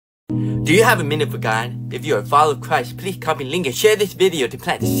Do you have a minute for God? If you're a follower of Christ, please copy, link, and share this video to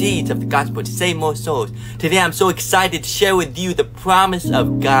plant the seeds of the gospel to save more souls. Today I'm so excited to share with you the promise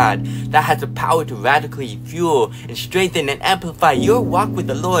of God that has the power to radically fuel and strengthen and amplify your walk with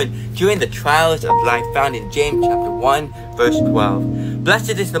the Lord during the trials of life, found in James chapter 1 verse 12.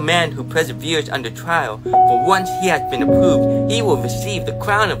 Blessed is the man who perseveres under trial, for once he has been approved, he will receive the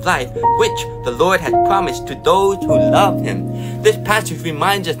crown of life which the Lord has promised to those who love him. This passage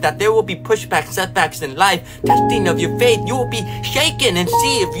reminds us that there will be pushbacks, setbacks in life, testing of your faith. You will be shaken and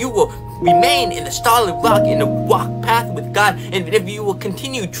see if you will remain in the solid rock in the walk path with God, and if you will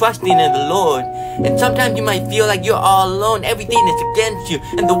continue trusting in the Lord. And sometimes you might feel like you're all alone, everything is against you,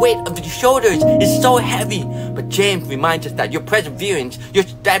 and the weight of your shoulders is so heavy. But James reminds us that your perseverance, your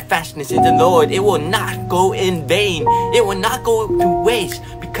steadfastness in the Lord, it will not go in vain. It will not go to waste,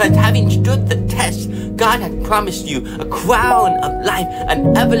 because having stood the test, God has promised you a crown of life,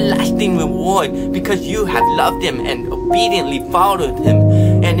 an everlasting reward, because you have loved Him and obediently followed Him.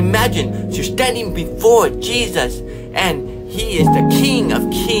 And imagine you're standing before Jesus, and He is the King of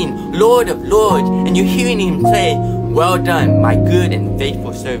Kings, Lord of Lords, and you're hearing Him say, "Well done, my good and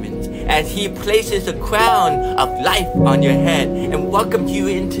faithful servant," as He places a crown of life on your head and welcomes you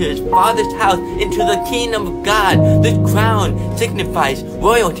into His Father's house, into the kingdom of God. This crown signifies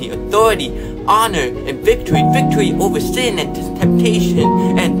royalty, authority, honor, and victory. Victory over sin and temptation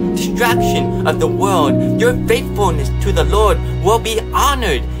and distraction of the world. Your faithfulness to the Lord will be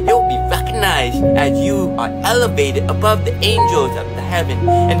honored. It will be recognized as you are elevated above the angels of the heaven.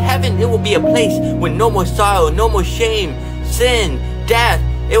 In heaven, it will be a place with no more sorrow, no more shame, sin, death.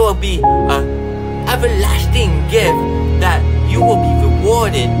 It will be an everlasting gift that you will be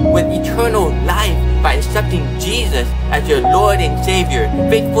rewarded with eternal life by accepting Jesus as your Lord and Savior,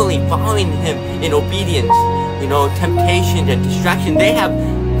 faithfully following Him in obedience. You know, temptations and distractions, they have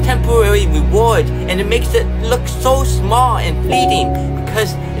temporary rewards, and it makes it look so small and fleeting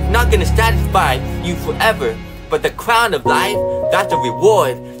because it's not going to satisfy you forever. But the crown of life, that's a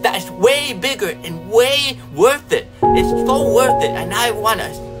reward that's way bigger and way worth it. It's so worth it, and I want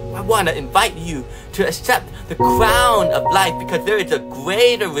to invite you to accept the crown of life, because there is a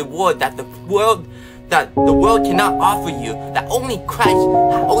greater reward that the world cannot offer you, that only Christ,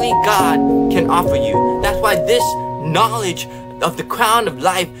 only God can offer you. That's why this knowledge of the crown of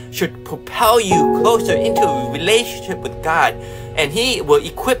life should propel you closer into a relationship with God, and He will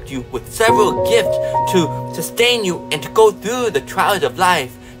equip you with several gifts to sustain you and to go through the trials of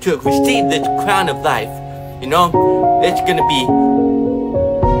life, to receive this crown of life. You know, it's gonna be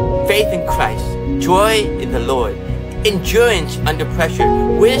faith in Christ, joy in the Lord, endurance under pressure,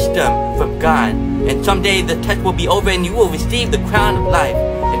 wisdom from God, and someday the test will be over and you will receive the crown of life.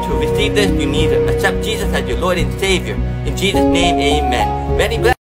 And to receive this, you need to accept Jesus as your Lord and Savior. In Jesus' name, amen. Many blessings.